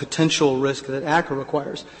level of potential risk that ACCA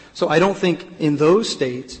requires. So I don't think in those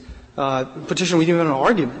states, Petitioner, we didn't have an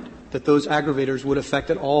argument that those aggravators would affect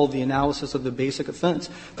at all the analysis of the basic offense.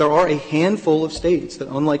 There are a handful of states that,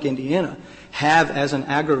 unlike Indiana, have as an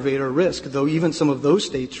aggravator risk, though even some of those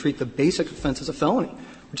states treat the basic offense as a felony,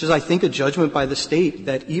 which is, I think, a judgment by the state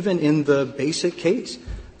that even in the basic case,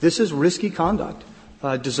 this is risky conduct,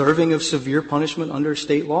 deserving of severe punishment under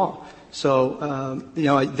state law. So,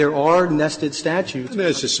 there are nested statutes. Not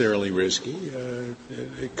necessarily risky.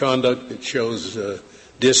 Conduct that shows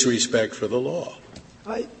disrespect for the law.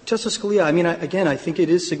 Justice Scalia, I think it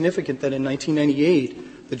is significant that in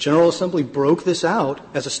 1998, the General Assembly broke this out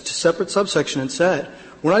as a separate subsection and said,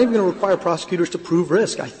 we're not even going to require prosecutors to prove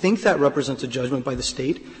risk. I think that represents a judgment by the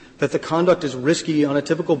state that the conduct is risky on a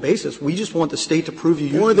typical basis. We just want the state to prove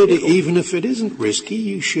you. Or that even if it isn't risky,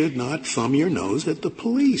 you should not thumb your nose at the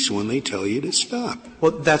police when they tell you to stop.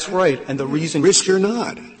 Well, that's right. And the reason risk or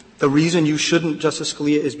not. The reason you shouldn't, Justice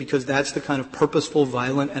Scalia, is because that's the kind of purposeful,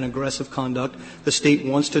 violent, and aggressive conduct the state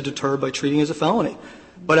wants to deter by treating as a felony.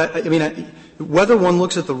 But whether one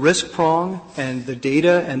looks at the risk prong and the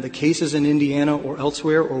data and the cases in Indiana or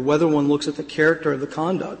elsewhere, or whether one looks at the character of the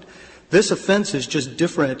conduct, this offense is just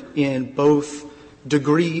different in both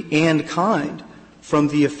degree and kind from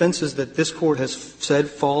the offenses that this Court has said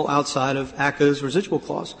fall outside of ACCA's residual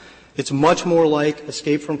clause. It's much more like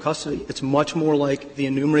escape from custody. It's much more like the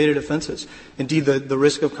enumerated offenses. Indeed, the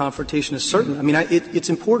risk of confrontation is certain. It's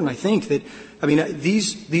important, I think, that,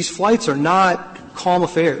 these flights are not calm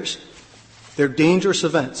affairs. They're dangerous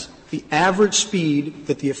events. The average speed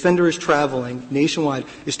that the offender is traveling nationwide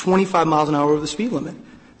is 25 miles an hour over the speed limit.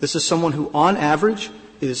 This is someone who, on average,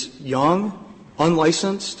 is young,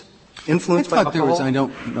 unlicensed, influenced by alcohol. I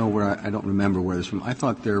don't remember where this from. I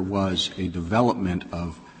thought there was a development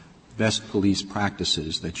of best police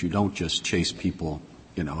practices that you don't just chase people,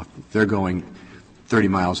 if they're going 30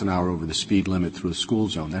 miles an hour over the speed limit through a school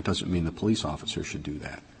zone, that doesn't mean the police officer should do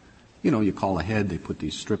that. You call ahead, they put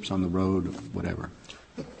these strips on the road, whatever.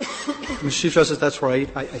 Mr. Chief Justice, that's right.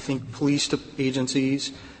 I think police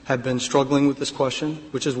agencies have been struggling with this question,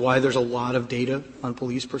 which is why there's a lot of data on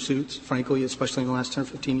police pursuits, frankly, especially in the last 10 or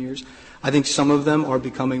 15 years. I think some of them are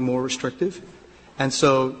becoming more restrictive. And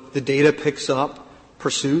so the data picks up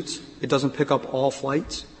pursuits. It doesn't pick up all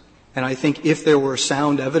flights. And I think if there were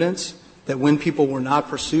sound evidence that when people were not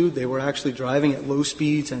pursued, they were actually driving at low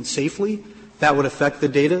speeds and safely, that would affect the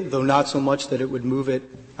data, though not so much that it would move it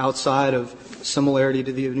outside of similarity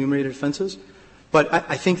to the enumerated offenses. But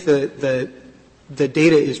I think the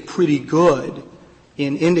data is pretty good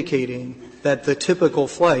in indicating that the typical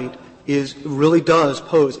flight really does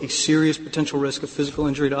pose a serious potential risk of physical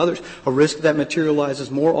injury to others, a risk that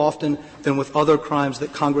materializes more often than with other crimes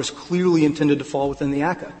that Congress clearly intended to fall within the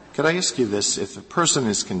ACCA. Could I ask you this? If a person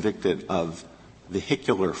is convicted of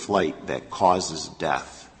vehicular flight that causes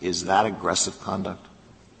death, is that aggressive conduct?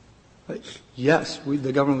 Yes.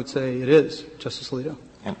 The government would say it is, Justice Alito.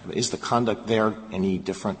 And is the conduct there any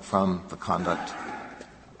different from the conduct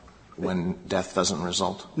when death doesn't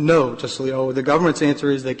result? No, Justice Alito. The government's answer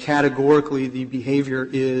is that categorically the behavior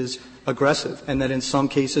is aggressive and that in some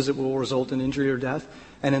cases it will result in injury or death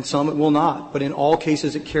and in some it will not. But in all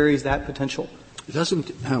cases it carries that potential. Doesn't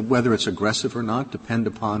whether it's aggressive or not depend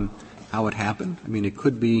upon how it happened? It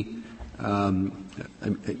could be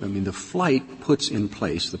the flight puts in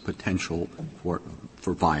place the potential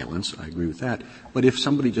for violence. I agree with that. But if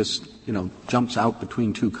somebody just, jumps out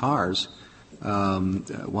between two cars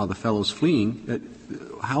while the fellow's fleeing,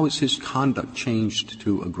 how is his conduct changed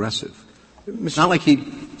to aggressive? It's not like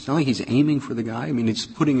he's aiming for the guy. It's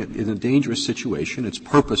putting it in a dangerous situation. It's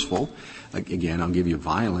purposeful. Again, I'll give you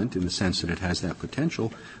violent in the sense that it has that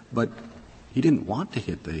potential, but he didn't want to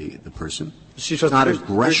hit the person. It's not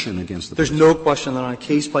aggression against the person. There's no question that on a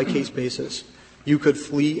case-by-case basis, you could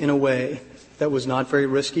flee in a way that was not very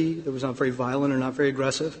risky, that was not very violent or not very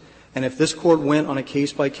aggressive. And if this Court went on a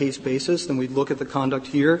case-by-case basis, then we'd look at the conduct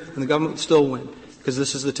here, and the government would still win, because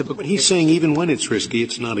this is the typical But he's saying even when it's risky,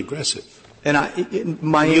 it's not aggressive. And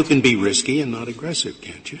you can be risky and not aggressive,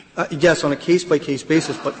 can't you? Yes, on a case-by-case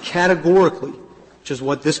basis, but categorically, which is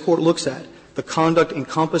what this Court looks at, the conduct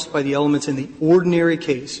encompassed by the elements in the ordinary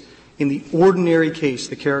case. In the ordinary case,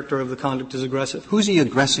 the character of the conduct is aggressive. Who's he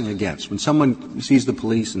aggressing against? When someone sees the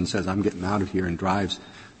police and says, I'm getting out of here, and drives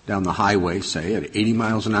down the highway, say, at 80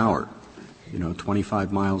 miles an hour,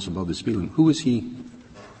 25 miles above the speed limit, who is he?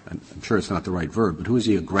 I'm sure it's not the right verb, but who is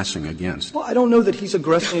he aggressing against? Well, I don't know that he's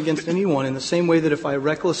aggressing against anyone in the same way that if I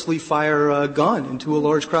recklessly fire a gun into a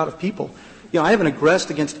large crowd of people, I haven't aggressed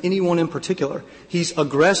against anyone in particular. He's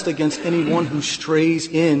aggressed against anyone who strays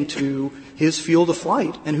into his field of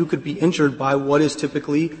flight and who could be injured by what is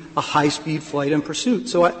typically a high-speed flight and pursuit.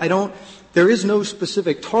 So I don't – there is no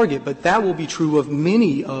specific target, but that will be true of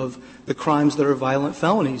many of the crimes that are violent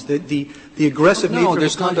felonies. The aggressive nature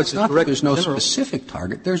of conduct is direct. There's no specific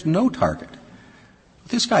target. There's no target. What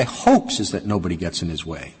this guy hopes is that nobody gets in his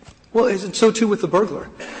way. Well, so too with the burglar,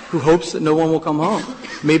 who hopes that no one will come home.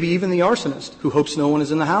 Maybe even the arsonist, who hopes no one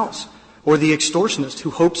is in the house. Or the extortionist, who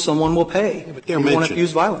hopes someone will pay. Yeah, but they're mentioned. Want to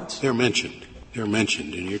use violence. They're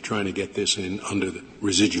mentioned, and you're trying to get this in under the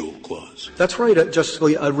residual clause. That's right, Justice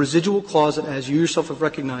Scalia. A residual clause that, as you yourself have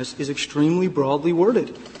recognized, is extremely broadly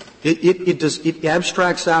worded. It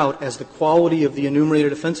abstracts out as the quality of the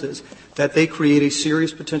enumerated offenses that they create a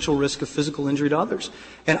serious potential risk of physical injury to others.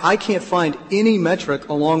 And I can't find any metric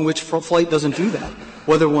along which flight doesn't do that.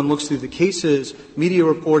 Whether one looks through the cases, media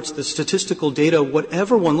reports, the statistical data,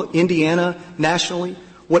 whatever Indiana, nationally,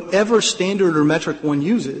 whatever standard or metric one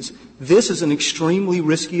uses, this is an extremely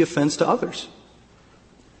risky offense to others.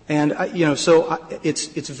 And,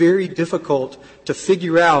 it's very difficult to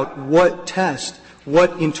figure out what test,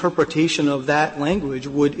 what interpretation of that language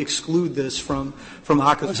would exclude this from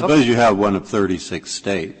ACCA's. Suppose you have one of 36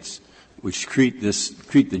 states which treat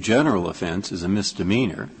the general offense as a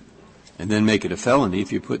misdemeanor and then make it a felony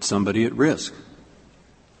if you put somebody at risk.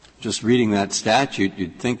 Just reading that statute,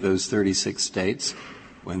 you'd think those 36 states,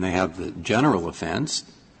 when they have the general offense,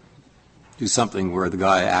 do something where the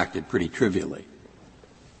guy acted pretty trivially.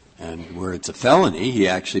 And where it's a felony, he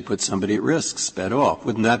actually put somebody at risk, sped off.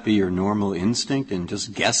 Wouldn't that be your normal instinct in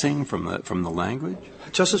just guessing from the language?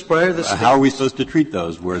 Justice Breyer, how are we supposed to treat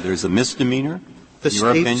those? Where there's a misdemeanor? In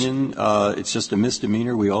your opinion, it's just a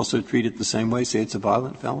misdemeanor. We also treat it the same way, say it's a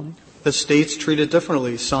violent felony? The states treat it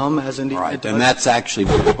differently. Some, as Indiana. Right. And that's actually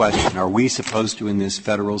the question. Are we supposed to, in this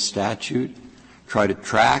federal statute, try to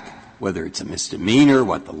track whether it's a misdemeanor,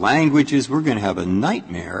 what the language is? We're going to have a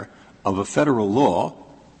nightmare of a federal law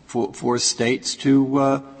for states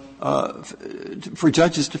for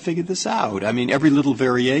judges to figure this out. I mean, every little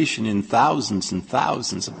variation in thousands and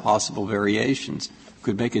thousands of possible variations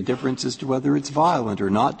could make a difference as to whether it's violent or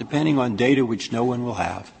not, depending on data which no one will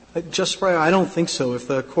have. Justice Breyer, I don't think so. If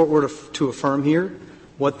the Court were to affirm here,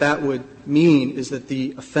 what that would mean is that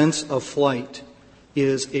the offense of flight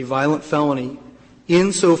is a violent felony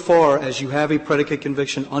insofar as you have a predicate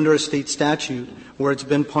conviction under a state statute where it's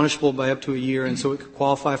been punishable by up to a year, and so it could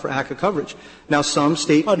qualify for ACCA coverage. Now, some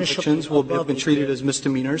state convictions will have been treated as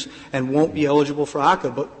misdemeanors and won't be eligible for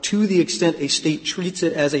ACCA, but to the extent a state treats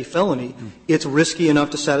it as a felony, it's risky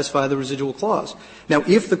enough to satisfy the residual clause. Now,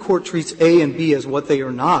 if the Court treats A and B as what they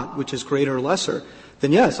are not, which is greater or lesser,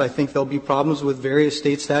 then yes, I think there'll be problems with various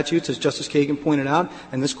state statutes, as Justice Kagan pointed out,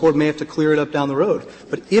 and this Court may have to clear it up down the road.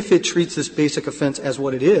 But if it treats this basic offense as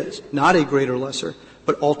what it is, not a greater or lesser,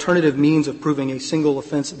 but alternative means of proving a single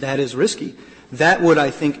offense that is risky, that would, I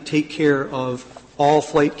think, take care of all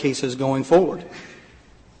flight cases going forward.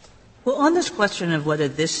 Well, on this question of whether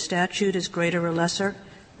this statute is greater or lesser,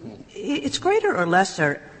 it's greater or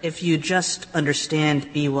lesser if you just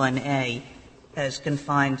understand B1A as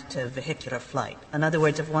confined to vehicular flight. In other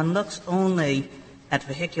words, if one looks only at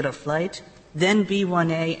vehicular flight, then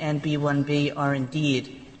B1A and B1B are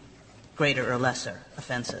indeed greater or lesser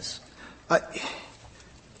offenses.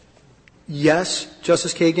 Yes,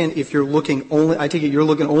 Justice Kagan, if you're looking only – I take it you're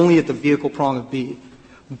looking only at the vehicle prong of B.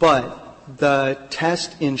 But the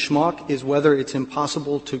test in Schmuck is whether it's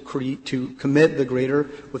impossible to commit the greater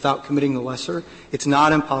without committing the lesser. It's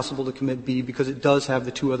not impossible to commit B because it does have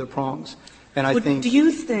the two other prongs. And I think — do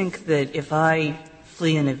you think that if I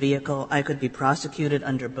flee in a vehicle, I could be prosecuted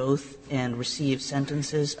under both and receive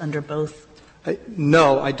sentences under both?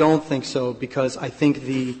 No, I don't think so, because I think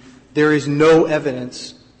there is no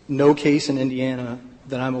evidence, no case in Indiana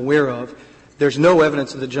that I'm aware of, there's no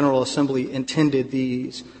evidence that the General Assembly intended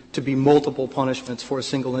these to be multiple punishments for a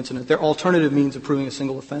single incident. They're alternative means of proving a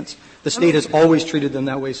single offense. The State has always treated them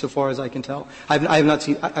that way so far as I can tell.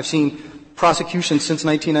 I've seen prosecutions since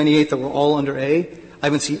 1998 that were all under A. I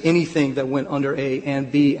haven't seen anything that went under A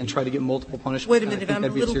and B and tried to get multiple punishments. Wait a minute. I'm a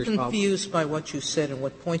little confused by what you said and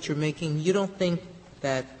what point you're making. You don't think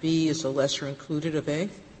that B is a lesser included of A?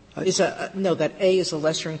 That A is a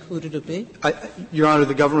lesser included of B? Your Honor,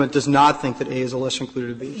 the government does not think that A is a lesser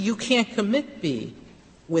included of B. You can't commit B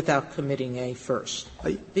without committing A first.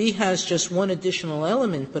 B has just one additional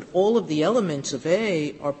element, but all of the elements of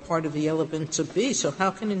A are part of the elements of B. So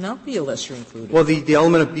how can it not be a lesser included? Well, the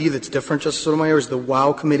element of B that's different, Justice Sotomayor, is the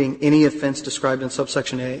while committing any offense described in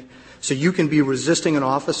subsection A. So you can be resisting an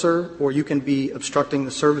officer, or you can be obstructing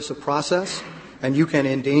the service of process, and you can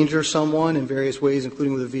endanger someone in various ways,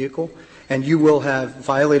 including with a vehicle, and you will have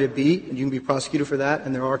violated B, and you can be prosecuted for that,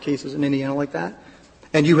 and there are cases in Indiana like that.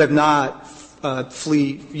 And you have not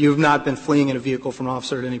you have not been fleeing in a vehicle from an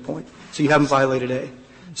officer at any point. So you haven't violated A.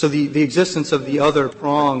 So the existence of the other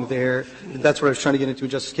prong there, that's what I was trying to get into,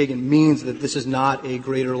 Justice Kagan, means that this is not a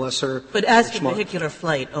greater or lesser. But as to vehicular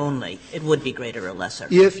flight only, it would be greater or lesser.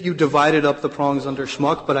 If you divided up the prongs under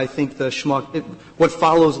Schmuck, but I think the Schmuck, what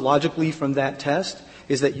follows logically from that test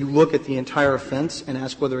is that you look at the entire offense and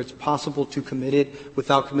ask whether it's possible to commit it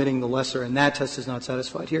without committing the lesser, and that test is not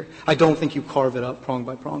satisfied here. I don't think you carve it up prong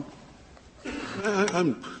by prong.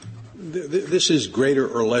 This is greater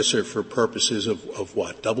or lesser for purposes of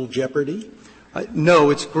what? Double jeopardy? No,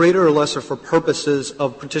 it's greater or lesser for purposes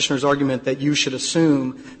of Petitioner's argument that you should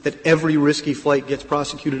assume that every risky flight gets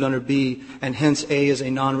prosecuted under B, and hence A is a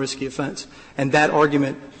non-risky offense. And that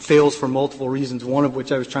argument fails for multiple reasons, one of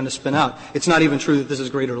which I was trying to spin out. It's not even true that this is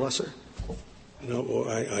greater or lesser. No,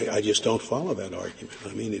 I just don't follow that argument.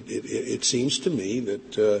 I mean, it seems to me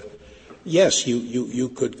that yes, you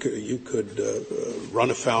could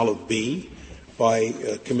run afoul of B by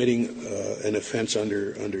committing an offense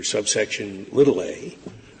under subsection little a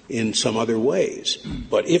in some other ways.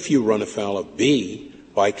 But if you run afoul of B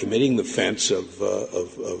by committing the offense of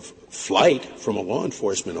flight from a law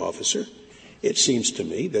enforcement officer, it seems to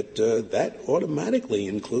me that that automatically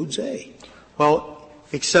includes A. Well,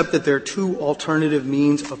 except that there are two alternative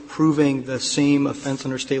means of proving the same offense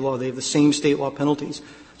under state law. They have the same state law penalties.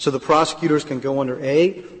 So the prosecutors can go under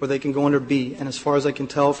A or they can go under B. And as far as I can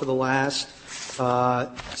tell, for the last,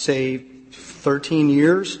 say, 13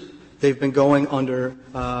 years, they've been going under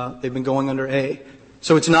A.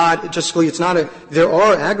 So it's not there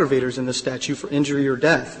are aggravators in the statute for injury or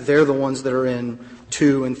death. They're the ones that are in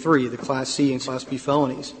 2 and 3, the Class C and Class B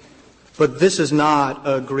felonies. But this is not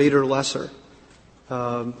a greater or lesser. There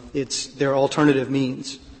are alternative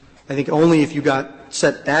means. I think only if you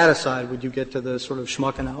set that aside would you get to the sort of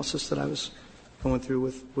Schmuck analysis that I was going through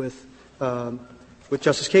with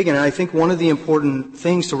Justice Kagan. And I think one of the important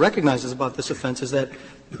things to recognize about this offense is that,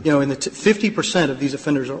 in the 50% of these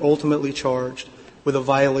offenders are ultimately charged with a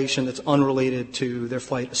violation that's unrelated to their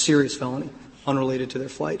flight, a serious felony, unrelated to their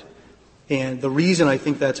flight. And the reason I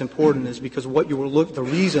think that's important is because the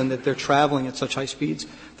reason that they're traveling at such high speeds,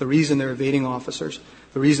 the reason they're evading officers,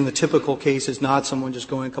 the reason the typical case is not someone just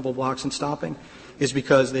going a couple blocks and stopping is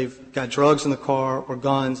because they've got drugs in the car or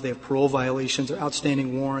guns, they have parole violations or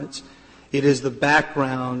outstanding warrants. It is the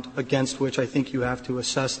background against which I think you have to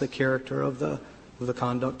assess the character of the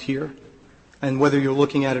conduct here. And whether you're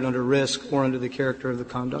looking at it under risk or under the character of the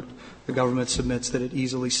conduct, the government submits that it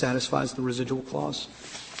easily satisfies the residual clause.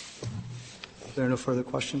 If there are no further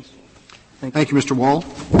questions. Thank you, Mr. Wall.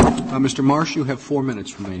 Mr. Marsh, you have 4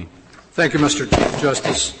 minutes remaining. Thank you, Mr. Chief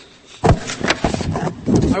Justice.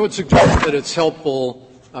 I would suggest that it's helpful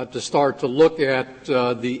to start to look at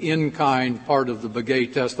the in-kind part of the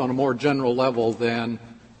Begay test on a more general level than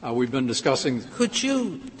we've been discussing. Could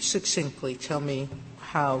you succinctly tell me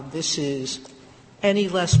how this is any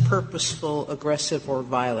less purposeful, aggressive, or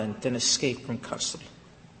violent than escape from custody?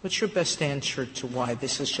 What's your best answer to why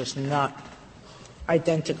this is just not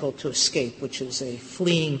identical to escape, which is a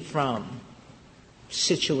fleeing from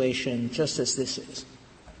situation just as this is?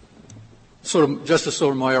 Justice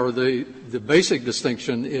Sotomayor, the basic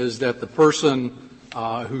distinction is that the person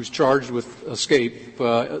who's charged with escape,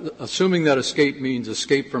 assuming that escape means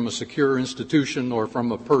escape from a secure institution or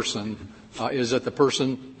from a person, is that the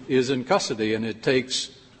person is in custody, and it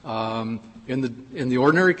takes, in the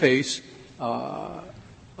ordinary case,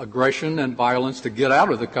 aggression and violence to get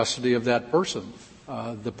out of the custody of that person.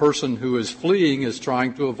 The person who is fleeing is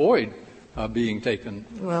trying to avoid being taken.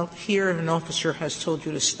 Well, here an officer has told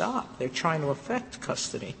you to stop. They're trying to effect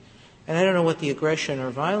custody. And I don't know what the aggression or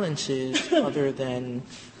violence is other than,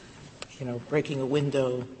 breaking a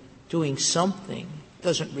window, doing something. It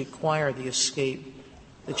doesn't require the escape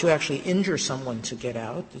that you actually injure someone to get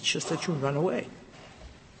out. It's just that you run away.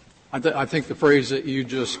 I think the phrase that you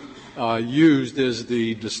just used is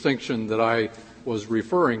the distinction that I was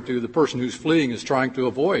referring to. The person who's fleeing is trying to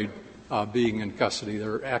avoid being in custody.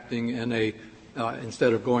 They're acting in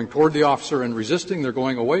instead of going toward the officer and resisting, they're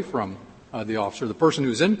going away from the officer. The person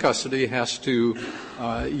who's in custody has to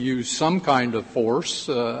use some kind of force,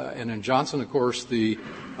 and in Johnson, of course,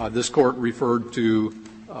 this court referred to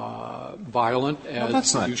violent as. Well,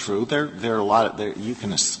 that's not true. There are a lot of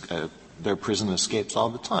there are prison escapes all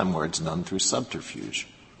the time where it's done through subterfuge.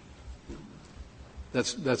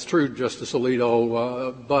 That's true, Justice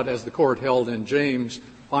Alito. But as the court held in James,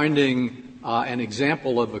 finding an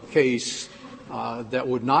example of a case that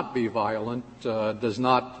would not be violent does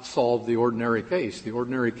not solve the ordinary case. The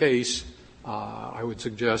ordinary case, I would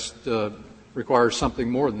suggest, requires something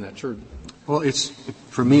more than that. Sure. Well, it's,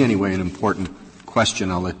 for me anyway, an important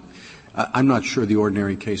question. I'm not sure the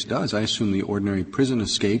ordinary case does. I assume the ordinary prison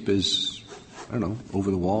escape is, I don't know,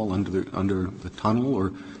 over the wall, under the tunnel,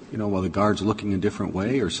 or, while the guard's looking a different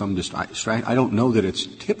way, or some distraction. I don't know that it's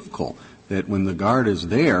typical that when the guard is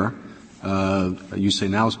there, you say,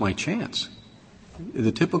 now's my chance.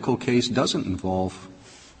 The typical case doesn't involve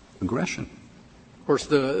aggression. Of course,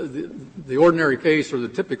 the ordinary case or the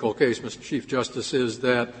typical case, Mr. Chief Justice, is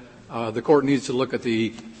that the court needs to look at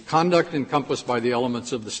the conduct encompassed by the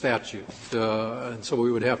elements of the statute. And so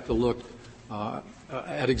we would have to look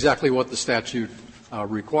at exactly what the statute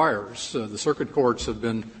requires. The circuit courts have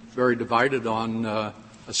been very divided on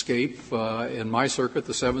escape. In my circuit,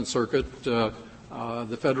 the Seventh Circuit, the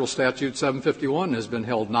federal statute 751 has been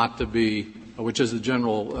held not to be, which is the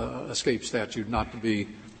general escape statute, not to be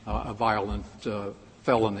a violent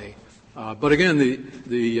felony. But again,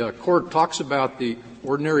 the court talks about the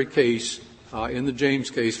ordinary case in the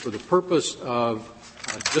James case for the purpose of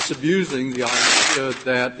disabusing the idea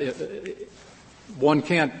that one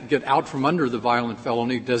can't get out from under the violent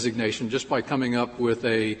felony designation just by coming up with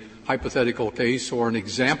a hypothetical case or an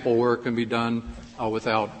example where it can be done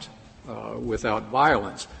without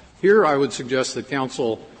violence. Here, I would suggest that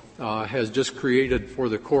counsel has just created for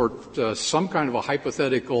the court some kind of a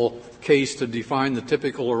hypothetical case to define the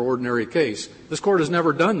typical or ordinary case. This court has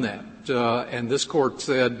never done that, and this court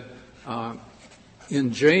said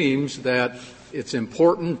in James that it's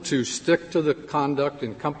important to stick to the conduct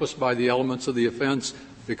encompassed by the elements of the offense,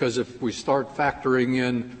 because if we start factoring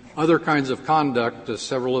in other kinds of conduct,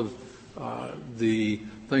 several of the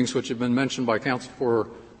things which have been mentioned by counsel for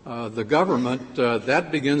the government,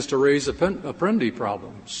 that begins to raise Apprendi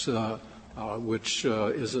problems, which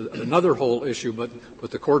is another whole issue.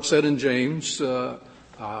 But the court said in James, and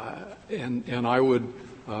I would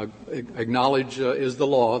acknowledge is the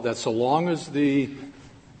law, that so long as the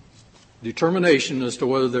determination as to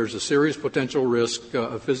whether there's a serious potential risk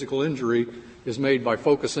of physical injury is made by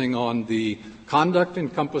focusing on the conduct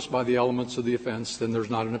encompassed by the elements of the offense, then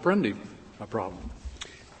there's not an Apprendi problem.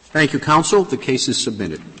 Thank you, counsel. The case is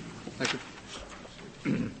submitted. Thank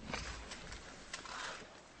you.